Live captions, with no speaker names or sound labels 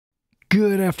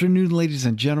Good afternoon, ladies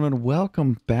and gentlemen.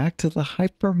 Welcome back to the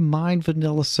Hypermine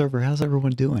Vanilla Server. How's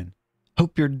everyone doing?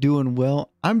 Hope you're doing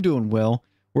well. I'm doing well.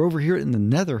 We're over here in the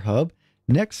Nether Hub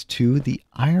next to the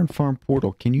Iron Farm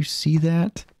portal. Can you see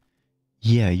that?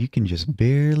 Yeah, you can just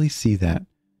barely see that.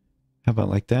 How about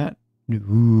like that?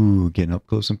 Ooh, getting up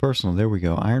close and personal. There we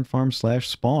go. Iron Farm /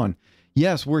 spawn.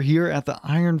 Yes, we're here at the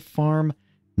Iron Farm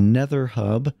Nether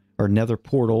Hub, or Nether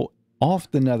portal,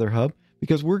 off the Nether Hub,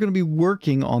 because we're going to be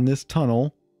working on this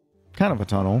tunnel, kind of a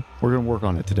tunnel. We're going to work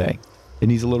on it today. It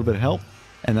needs a little bit of help,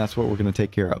 and that's what we're going to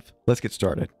take care of. Let's get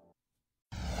started.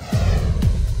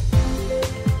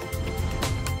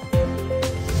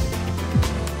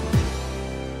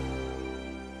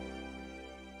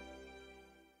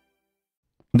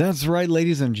 That's right,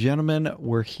 ladies and gentlemen.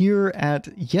 We're here at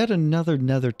yet another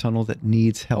Nether tunnel that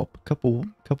needs help. A couple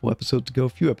episodes ago, a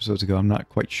few episodes ago. I'm not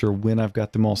quite sure when I've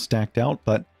got them all stacked out,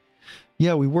 but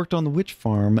yeah, we worked on the Witch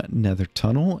Farm Nether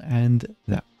tunnel, and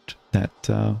that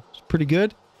was pretty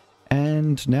good.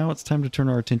 And now it's time to turn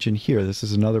our attention here. This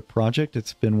is another project.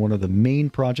 It's been one of the main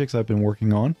projects I've been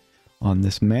working on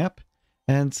this map.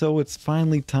 And so it's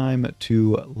finally time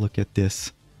to look at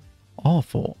this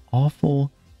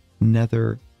awful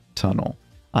Nether tunnel.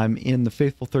 I'm in the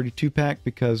Faithful 32 pack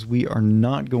because we are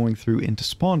not going through into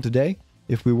spawn today.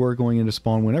 If we were going into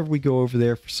spawn, whenever we go over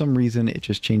there, for some reason, it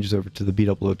just changes over to the beat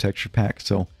up low texture pack.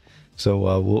 So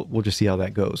we'll just see how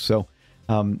that goes. So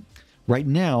right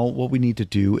now, what we need to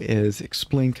do is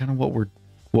explain kind of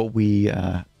what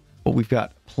we've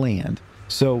got planned.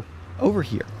 So over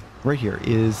here, right here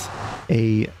is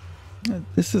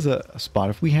this is a spot.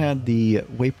 If we had the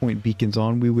waypoint beacons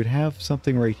on, we would have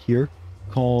something right here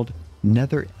called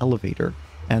Nether Elevator.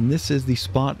 And this is the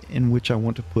spot in which I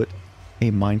want to put a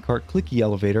minecart clicky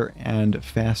elevator and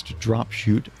fast drop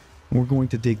chute. We're going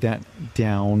to dig that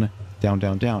down.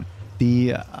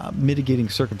 The mitigating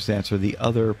circumstance, or the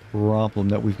other problem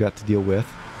that we've got to deal with,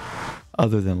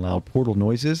 other than loud portal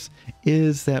noises,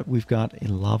 is that we've got a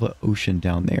lava ocean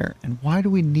down there. And why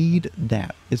do we need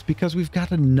that? It's because we've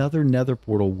got another Nether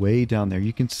portal way down there.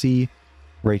 You can see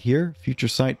right here, future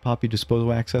site, Poppy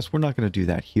disposal access. We're not going to do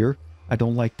that here. I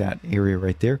don't like that area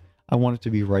right there. I want it to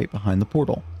be right behind the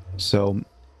portal. So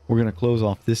we're going to close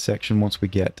off this section once we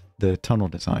get the tunnel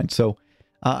design. So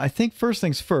I think first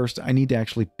things first, I need to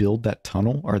actually build that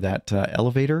tunnel, or that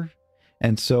elevator.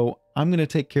 And so I'm going to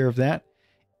take care of that.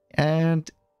 And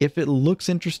if it looks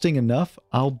interesting enough,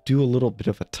 I'll do a little bit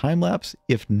of a time lapse.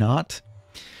 If not,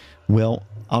 well,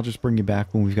 I'll just bring you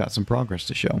back when we've got some progress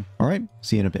to show. All right,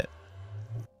 see you in a bit.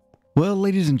 Well,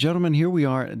 ladies and gentlemen, here we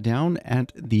are down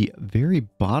at the very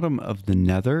bottom of the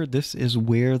Nether. This is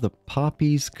where the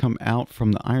poppies come out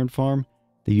from the iron farm.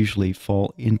 They usually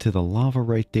fall into the lava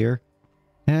right there.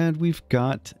 And we've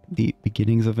got the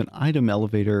beginnings of an item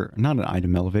elevator, not an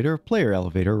item elevator, a player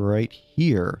elevator right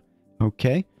here.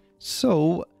 Okay,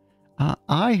 so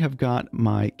I have got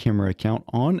my camera account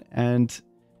on, and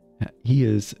he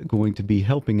is going to be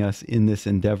helping us in this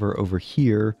endeavor over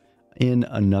here in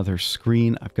another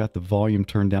screen. I've got the volume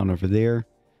turned down over there,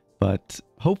 but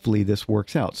hopefully this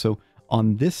works out. So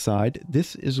on this side,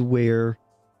 this is where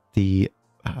the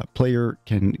player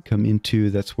can come into.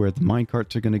 That's where the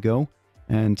minecarts are going to go.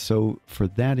 And so for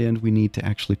that end, we need to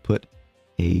actually put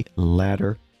a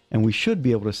ladder, and we should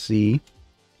be able to see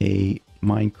a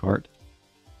minecart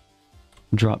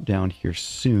drop down here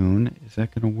soon. Is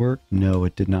that going to work? No,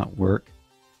 it did not work.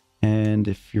 And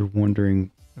if you're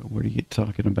wondering, what are you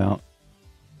talking about?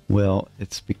 Well,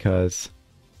 it's because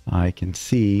I can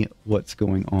see what's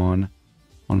going on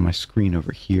my screen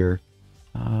over here.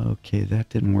 Okay, that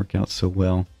didn't work out so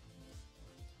well.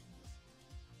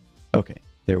 Okay,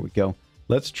 there we go.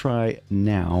 Let's try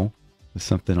now with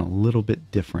something a little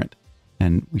bit different,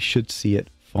 and we should see it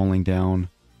falling down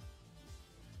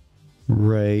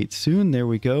right soon. There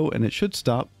we go, and it should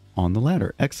stop on the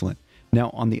ladder. Excellent.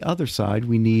 Now on the other side,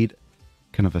 we need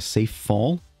kind of a safe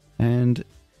fall, and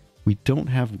we don't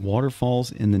have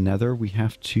waterfalls in the Nether. We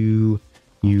have to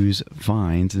use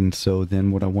vines, and so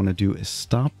then what I want to do is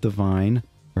stop the vine,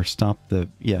 or stop the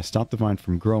vine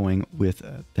from growing with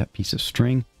that piece of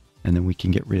string, and then we can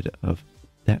get rid of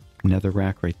that Nether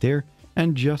rack right there.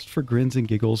 And just for grins and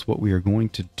giggles, what we are going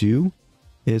to do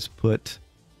is put,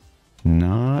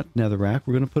 not netherrack,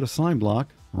 we're going to put a slime block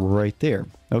right there.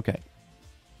 Okay.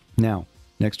 Now,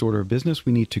 next order of business,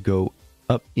 we need to go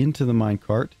up into the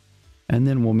minecart, and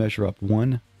then we'll measure up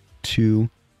 1, 2,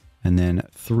 and then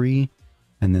 3,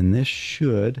 and then this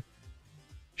should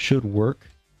work.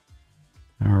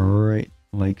 All right,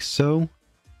 like so.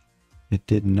 It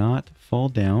did not fall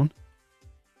down.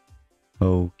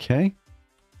 Okay.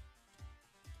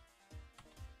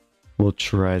 We'll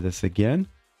try this again.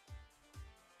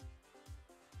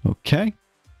 Okay.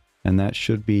 And that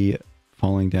should be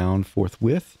falling down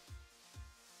forthwith.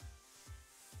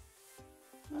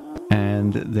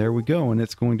 And there we go. And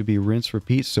it's going to be rinse,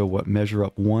 repeat. So what, measure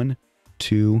up 1,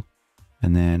 2,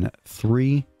 and then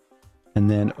 3. And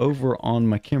then over on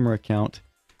my camera account,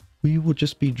 we will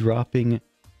just be dropping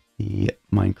the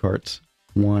minecarts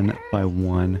one by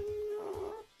one.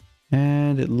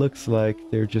 And it looks like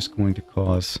they're just going to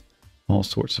cause all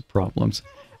sorts of problems.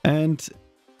 And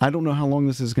I don't know how long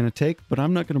this is going to take, but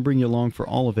I'm not going to bring you along for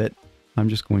all of it. I'm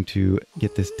just going to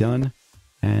get this done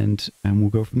and we'll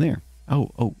go from there.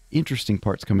 Oh, interesting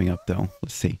parts coming up though.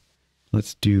 Let's see.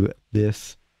 Let's do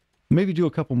this. Maybe do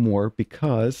a couple more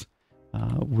because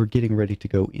we're getting ready to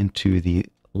go into the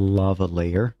lava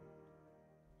layer.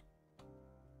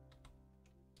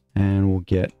 And we'll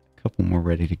get a couple more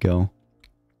ready to go.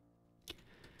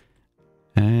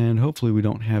 And hopefully we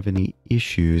don't have any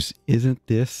issues. Isn't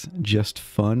this just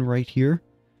fun right here?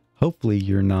 Hopefully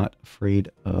you're not afraid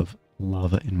of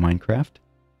lava in Minecraft.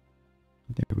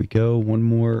 There we go. One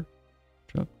more.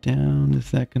 Drop down.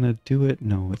 Is that going to do it?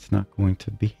 No, it's not going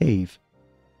to behave.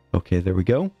 Okay, there we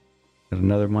go. Got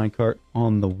another minecart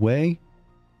on the way.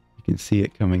 You can see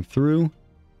it coming through.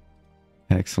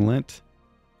 Excellent.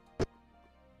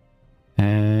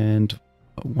 And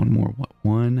one more.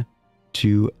 1,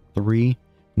 2, 3.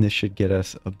 And this should get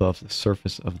us above the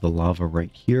surface of the lava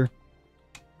right here.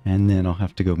 And then I'll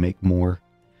have to go make more.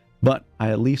 But I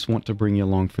at least want to bring you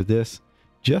along for this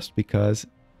just because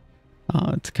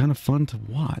it's kind of fun to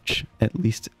watch. At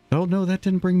least, oh no, that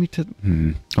didn't bring me to,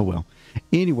 oh well.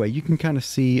 Anyway, you can kind of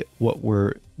see what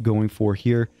we're going for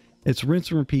here. It's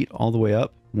rinse and repeat all the way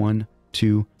up. 1,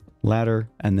 2, ladder,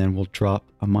 and then we'll drop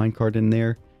a minecart in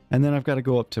there. And then I've got to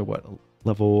go up to what,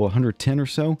 level 110 or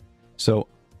so. So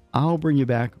I'll bring you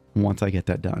back once I get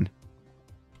that done.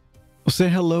 We'll say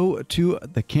hello to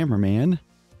the cameraman.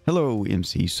 Hello,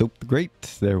 MC Soap the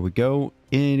Great. There we go.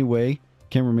 Anyway,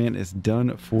 cameraman is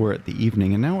done for the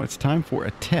evening, and now it's time for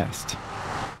a test.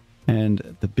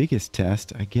 And the biggest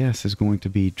test, I guess, is going to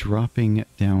be dropping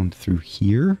down through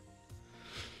here.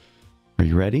 Are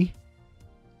you ready?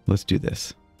 Let's do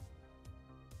this.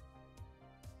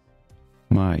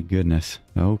 My goodness.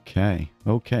 Okay.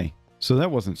 So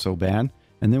that wasn't so bad.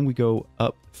 And then we go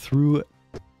up through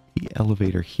the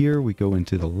elevator here. We go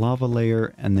into the lava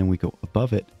layer, and then we go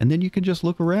above it. And then you can just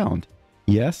look around.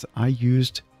 Yes, I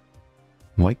used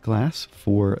white glass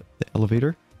for the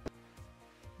elevator.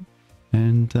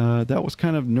 And that was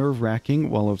kind of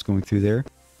nerve-wracking while I was going through there.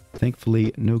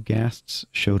 Thankfully, no ghasts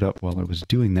showed up while I was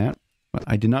doing that. But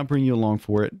I did not bring you along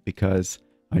for it because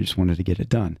I just wanted to get it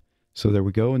done. So there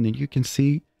we go. And then you can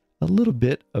see a little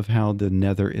bit of how the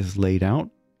nether is laid out.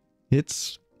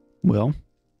 It's, well,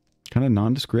 kind of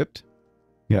nondescript.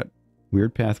 We got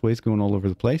weird pathways going all over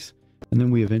the place. And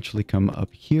then we eventually come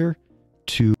up here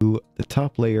to the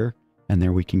top layer, and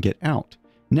there we can get out.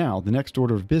 Now, the next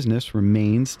order of business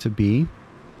remains to be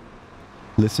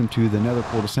listen to the nether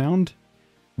portal sound.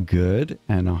 Good.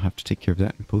 And I'll have to take care of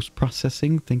that in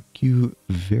post-processing. Thank you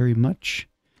very much.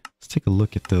 Let's take a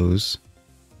look at those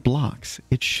blocks.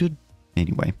 It should,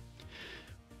 anyway,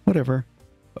 whatever.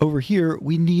 Over here,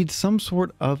 we need some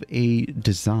sort of a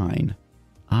design.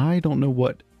 I don't know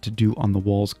what to do on the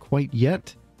walls quite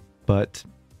yet, but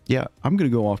yeah, I'm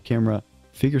going to go off camera,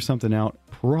 figure something out,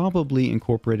 probably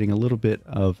incorporating a little bit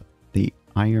of the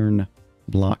iron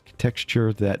block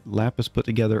texture that Lapis put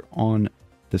together on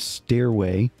the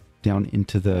stairway down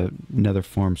into the nether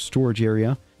farm storage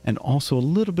area, and also a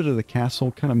little bit of the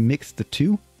castle, kind of mix the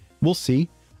two. We'll see,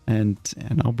 and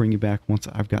I'll bring you back once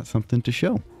I've got something to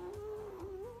show.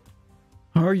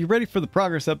 Are you ready for the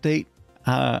progress update?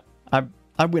 I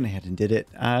went ahead and did it.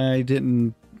 I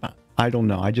don't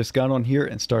know. I just got on here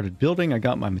and started building. I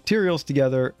got my materials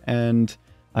together and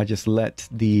I just let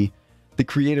the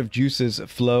creative juices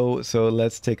flow. So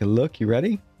let's take a look. You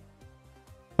ready?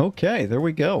 Okay, there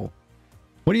we go.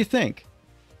 What do you think?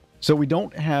 So we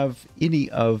don't have any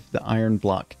of the iron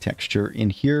block texture in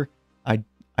here.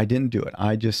 I didn't do it.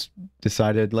 I just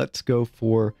decided let's go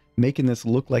for making this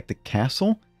look like the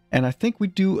castle. And I think we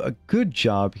do a good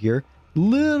job here.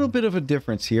 Little bit of a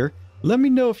difference here. Let me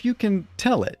know if you can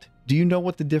tell it. Do you know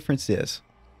what the difference is?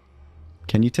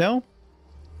 Can you tell?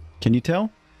 Can you tell?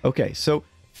 Okay, so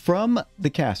from the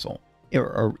castle,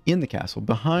 or in the castle,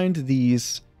 behind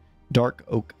these dark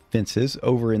oak fences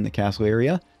over in the castle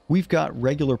area, we've got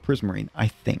regular prismarine, I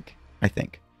think.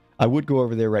 I would go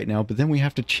over there right now, but then we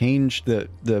have to change the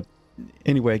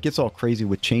anyway, it gets all crazy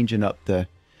with changing up the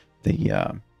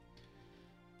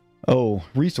Oh,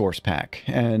 resource pack.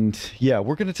 And yeah,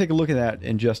 we're going to take a look at that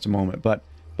in just a moment. But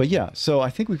yeah, so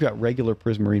I think we've got regular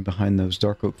prismarine behind those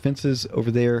dark oak fences over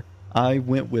there. I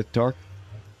went with dark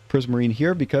prismarine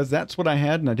here because that's what I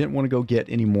had, and I didn't want to go get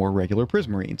any more regular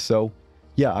prismarine. So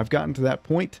yeah, I've gotten to that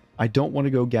point. I don't want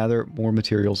to go gather more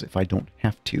materials if I don't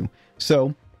have to.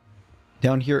 So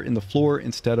down here in the floor,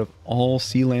 instead of all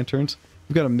sea lanterns,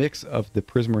 we've got a mix of the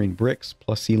prismarine bricks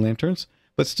plus sea lanterns,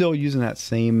 but still using that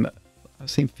same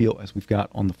feel as we've got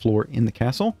on the floor in the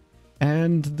castle.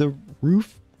 And the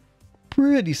roof,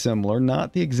 pretty similar,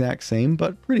 not the exact same,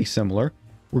 but pretty similar.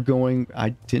 We're going, I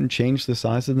didn't change the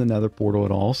size of the nether portal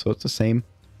at all, so it's the same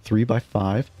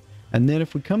 3x5. And then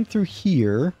if we come through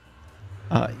here,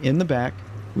 in the back,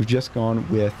 we've just gone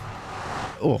with,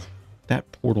 oh, that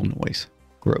portal noise,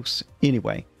 gross.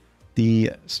 Anyway,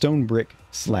 the stone brick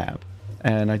slab.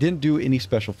 And I didn't do any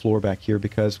special floor back here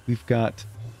because we've got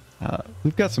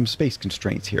some space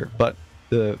constraints here, but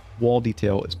the wall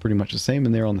detail is pretty much the same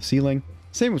in there on the ceiling,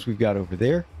 same as we've got over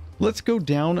there. Let's go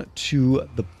down to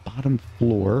the bottom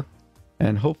floor,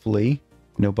 and hopefully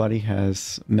nobody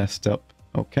has messed up.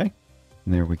 Okay,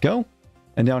 and there we go.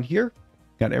 And down here,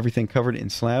 got everything covered in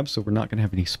slabs, so we're not going to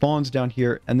have any spawns down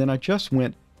here. And then I just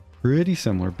went pretty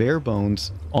similar, bare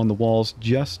bones on the walls,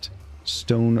 just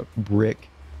stone brick,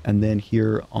 and then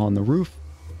here on the roof,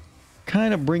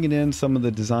 kind of bringing in some of the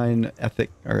design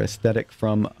ethic or aesthetic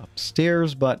from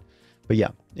upstairs, but yeah,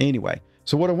 anyway.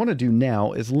 So what I want to do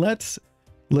now is let's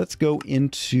go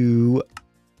into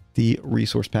the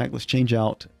resource pack. Let's change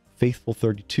out Faithful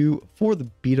 32 for the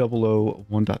B00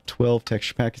 1.12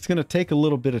 texture pack. It's going to take a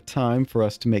little bit of time for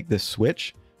us to make this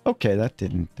switch. Okay,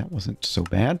 that wasn't so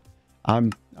bad.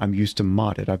 I'm used to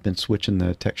modded. I've been switching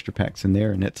the texture packs in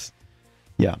there, and it's,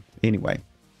 yeah, anyway.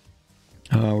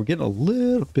 We're getting a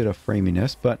little bit of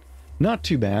framiness, but not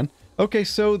too bad. Okay,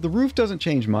 so the roof doesn't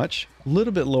change much. A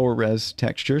little bit lower res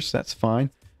textures, that's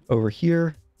fine. Over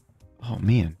here, oh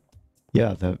man,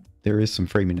 yeah, there is some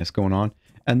framiness going on.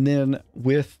 And then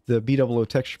with the B00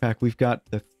 texture pack, we've got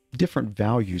the different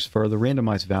values for the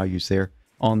randomized values there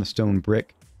on the stone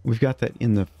brick. We've got that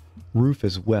in the roof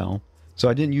as well. So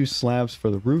I didn't use slabs for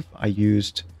the roof. I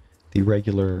used the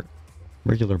regular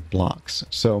blocks.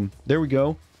 So there we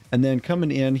go. And then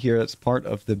coming in here, that's part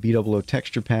of the B00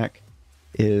 texture pack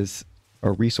is,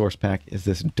 or resource pack, is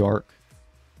this dark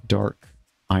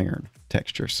iron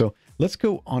texture. So let's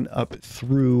go on up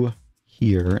through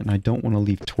here, and I don't want to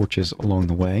leave torches along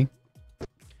the way.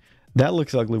 That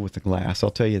looks ugly with the glass,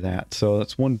 I'll tell you that. So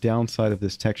that's one downside of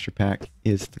this texture pack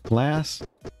is the glass.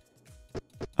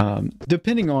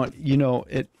 Depending on, you know,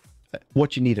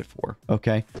 what you need it for,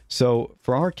 okay? So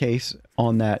for our case,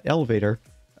 on that elevator,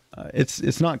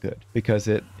 it's not good because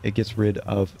it gets rid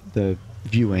of the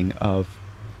viewing of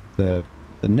the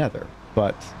nether.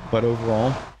 But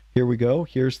overall, here we go.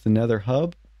 Here's the nether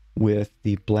hub with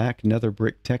the black nether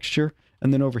brick texture.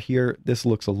 And then over here, this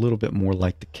looks a little bit more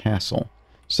like the castle.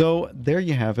 So there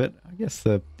you have it. I guess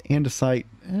the andesite,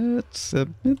 it's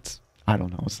I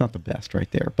don't know, it's not the best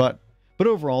right there. But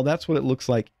overall, that's what it looks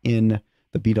like in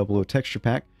the B00 texture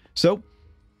pack. So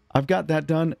I've got that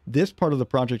done. This part of the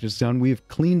project is done. We've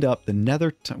cleaned up the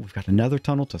nether. We've got a nether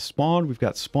tunnel to spawn. We've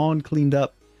got spawn cleaned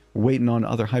up. We're waiting on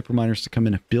other hyperminers to come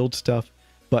in and build stuff.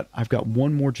 But I've got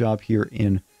one more job here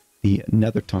in the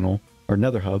nether tunnel or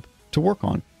nether hub to work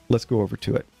on. Let's go over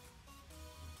to it.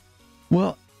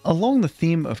 Well, along the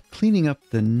theme of cleaning up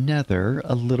the nether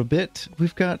a little bit,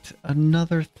 we've got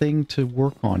another thing to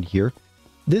work on here.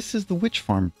 This is the witch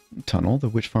farm tunnel, the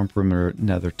witch farm perimeter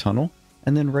nether tunnel.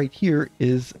 And then right here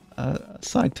is a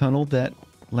side tunnel that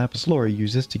Lapis Lazuli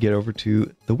uses to get over to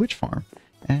the witch farm.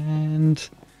 And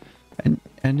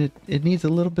it needs a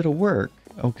little bit of work,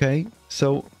 okay?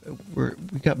 So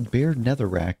we got bare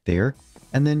netherrack there.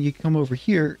 And then you come over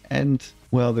here and,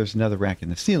 well, there's netherrack in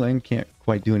the ceiling. Can't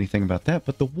quite do anything about that,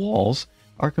 but the walls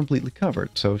are completely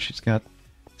covered. So she's got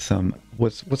some,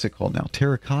 what's it called now?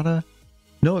 Terracotta?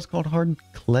 No, it's called hardened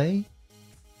clay.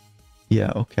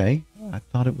 Yeah, okay. I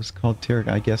thought it was called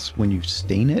terracotta. I guess when you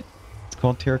stain it, it's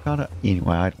called terracotta.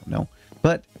 Anyway, I don't know.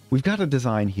 But we've got a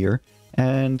design here,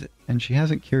 and she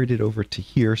hasn't carried it over to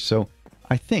here, so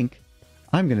I think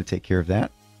I'm going to take care of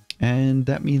that. And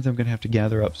that means I'm going to have to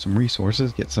gather up some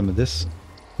resources, get some of this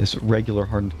regular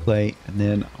hardened clay, and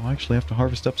then I'll actually have to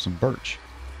harvest up some birch.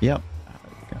 Yep.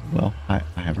 Well, I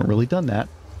haven't really done that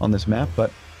on this map,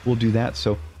 but we'll do that.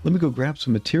 So let me go grab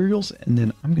some materials, and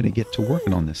then I'm going to get to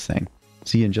working on this thing.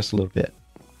 See you in just a little bit.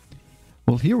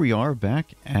 Well, here we are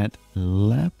back at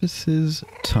Lapis's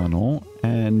tunnel,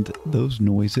 and those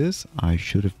noises, I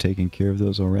should have taken care of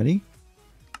those already,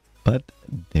 but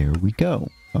there we go.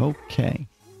 Okay.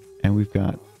 And we've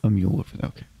got a mule over there.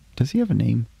 Okay. Does he have a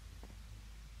name?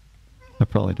 I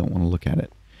probably don't want to look at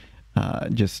it.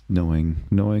 Just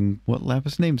knowing what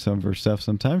Lapis names some of her stuff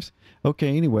sometimes.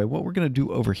 Okay, anyway, what we're going to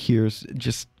do over here is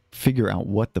just figure out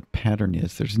what the pattern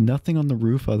is. There's nothing on the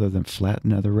roof other than flat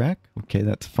netherrack. Okay,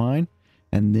 that's fine.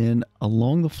 And then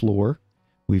along the floor,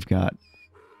 we've got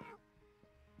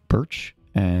birch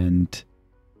and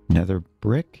nether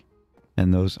brick,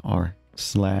 and those are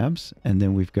slabs. And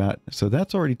then we've got, so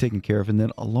that's already taken care of. And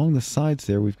then along the sides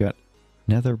there, we've got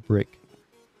nether brick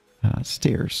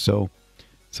stairs. So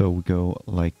we go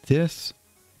like this.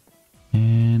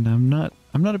 And I'm not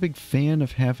a big fan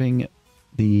of having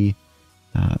the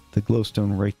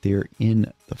glowstone right there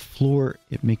in the floor.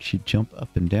 It makes you jump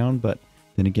up and down, but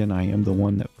then again, I am the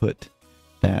one that put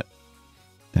that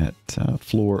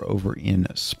floor over in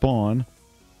spawn,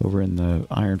 over in the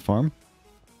iron farm,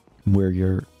 where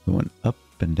you're going up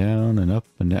and down and up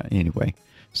and down. Anyway,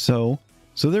 so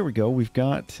there we go. We've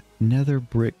got nether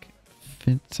brick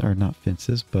fence, or not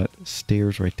fences, but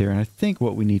stairs right there. And I think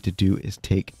what we need to do is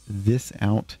take this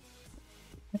out.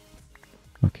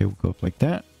 Okay, we'll go up like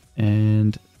that,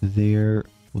 and there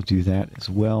we'll do that as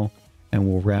well, and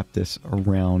we'll wrap this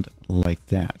around like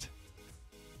that.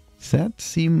 Does that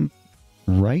seem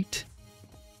right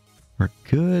or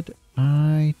good?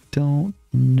 I don't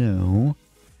know.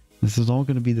 This is all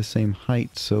going to be the same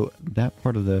height, so that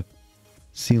part of the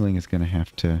ceiling is going to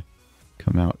have to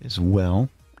come out as well.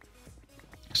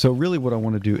 So really what I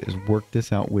want to do is work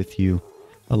this out with you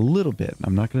a little bit.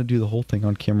 I'm not going to do the whole thing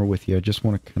on camera with you. I just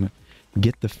want to kind of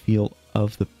get the feel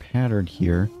of the pattern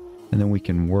here, and then we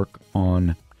can work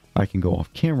on, I can go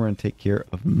off camera and take care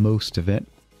of most of it.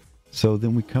 So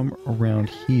then we come around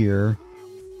here,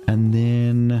 and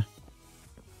then,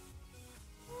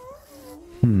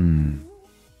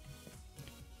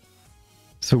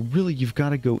 so really you've got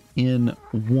to go in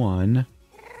one,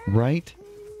 right?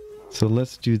 So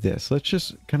let's do this. Let's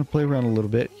just kind of play around a little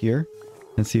bit here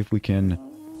and see if we can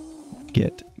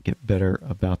get better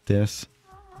about this.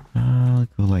 Go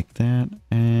like that.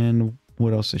 And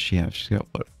what else does she have? She's got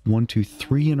what? 1, 2,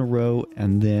 3 in a row,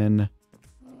 and then,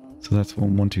 so that's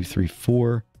 1, 2, 3,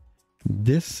 4.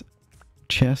 This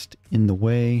chest in the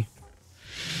way.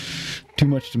 Too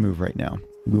much to move right now.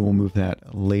 We will move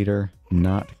that later.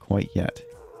 Not quite yet.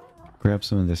 Grab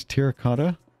some of this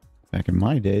terracotta. Back in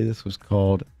my day, this was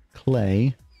called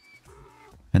clay.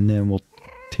 And then we'll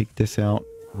take this out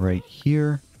right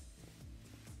here.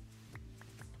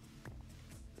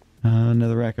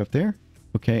 Another rack up there.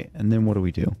 Okay, and then what do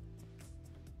we do?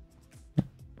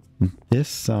 This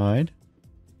side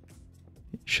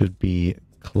should be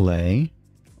clay.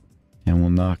 And we'll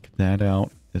knock that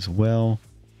out as well.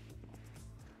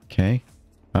 Okay.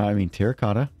 I mean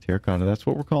terracotta. Terracotta, that's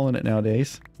what we're calling it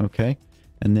nowadays. Okay.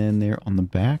 And then there on the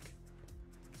back.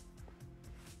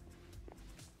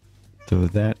 Throw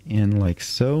that in like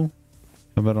so.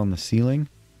 How about on the ceiling?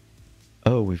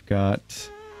 Oh, we've got...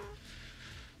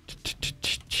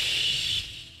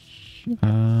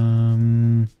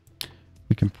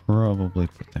 we can probably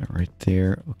put that right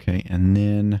there. Okay, and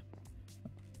then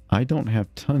I don't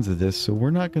have tons of this, so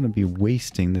we're not going to be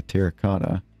wasting the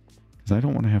terracotta, because I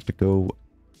don't want to have to go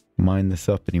mine this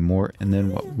up anymore. And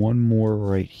then what? One more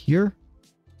right here.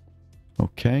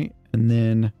 Okay, and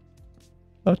then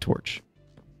a torch.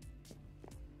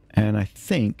 And I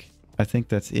think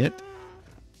that's it.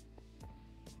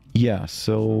 Yeah,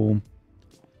 so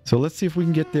let's see if we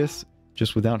can get this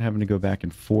just without having to go back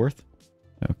and forth.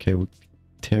 Okay, we'll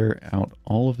tear out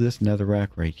all of this netherrack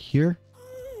right here.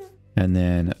 And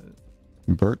then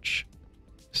birch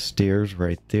stairs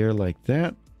right there like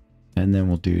that. And then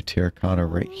we'll do terracotta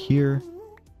right here.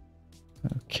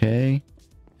 Okay.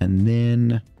 And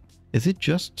then, is it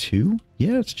just 2?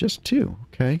 Yeah, it's just 2.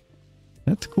 Okay.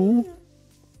 That's cool.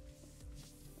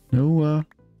 No,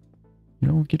 you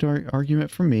don't get our argument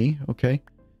from me. Okay.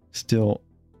 Still,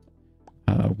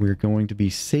 we're going to be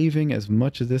saving as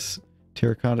much of this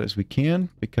terracotta as we can,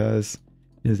 because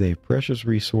it is a precious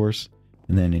resource.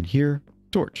 And then in here,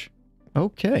 torch.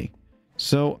 Okay.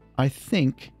 So I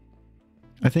think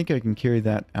I can carry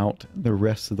that out the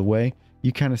rest of the way.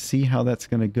 You kind of see how that's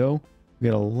going to go. We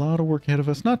got a lot of work ahead of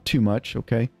us. Not too much.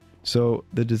 Okay. So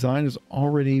the design has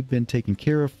already been taken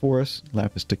care of for us.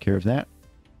 Lapis took care of that.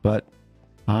 But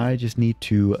I just need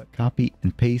to copy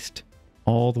and paste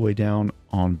all the way down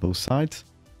on both sides,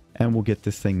 and we'll get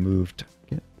this thing moved.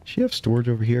 Does she have storage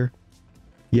over here?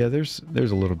 Yeah, there's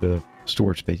a little bit of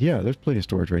storage space. Yeah, there's plenty of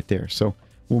storage right there. So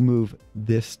we'll move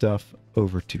this stuff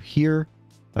over to here.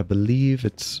 I believe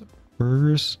it's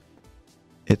hers.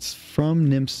 It's from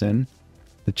Nimson.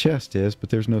 The chest is,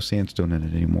 but there's no sandstone in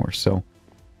it anymore. So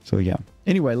So yeah.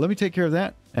 Anyway, let me take care of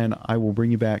that, and I will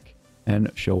bring you back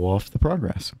and show off the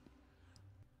progress.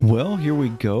 Well, here we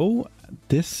go.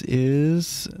 This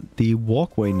is the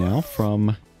walkway now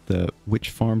from the Witch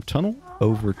Farm tunnel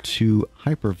over to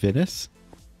Hypermine.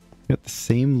 Got the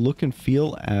same look and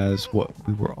feel as what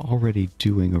we were already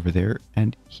doing over there,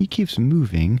 and he keeps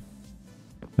moving.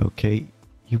 Okay,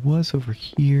 he was over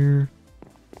here.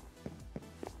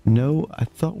 No, I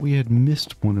thought we had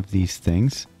missed one of these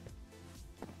things.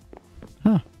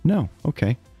 Huh, no,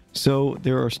 okay. So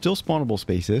there are still spawnable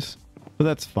spaces, but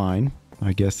that's fine.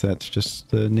 I guess that's just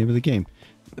the name of the game.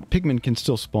 The pigmen can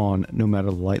still spawn no matter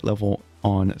the light level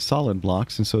on solid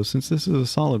blocks, and so since this is a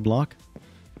solid block,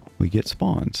 we get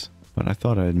spawns. But I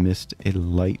thought I had missed a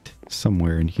light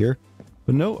somewhere in here.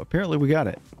 But no, apparently we got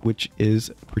it, which is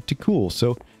pretty cool.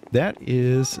 So that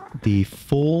is the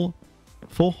full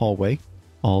hallway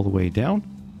all the way down.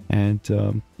 And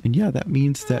yeah, that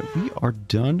means that we are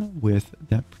done with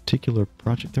that particular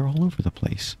project. They're all over the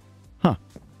place. Huh.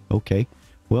 Okay.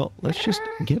 Well, let's just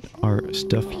get our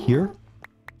stuff here.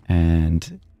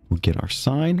 And we'll get our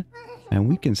sign. And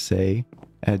we can say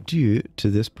adieu to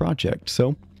this project.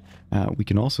 So we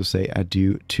can also say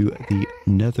adieu to the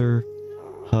Nether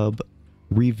hub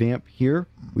revamp here.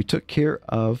 We took care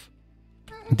of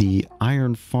the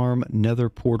Iron Farm Nether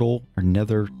portal or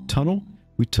Nether tunnel.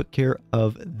 We took care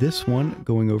of this one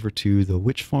going over to the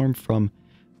Witch Farm from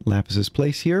Lapis's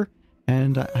place here.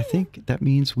 And I think that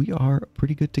means we are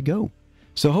pretty good to go.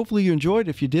 So hopefully you enjoyed.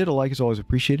 If you did, a like is always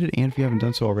appreciated. And if you haven't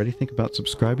done so already, think about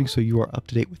subscribing so you are up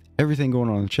to date with everything going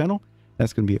on the channel.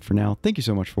 That's going to be it for now. Thank you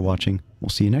so much for watching. We'll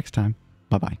see you next time.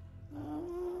 Bye-bye.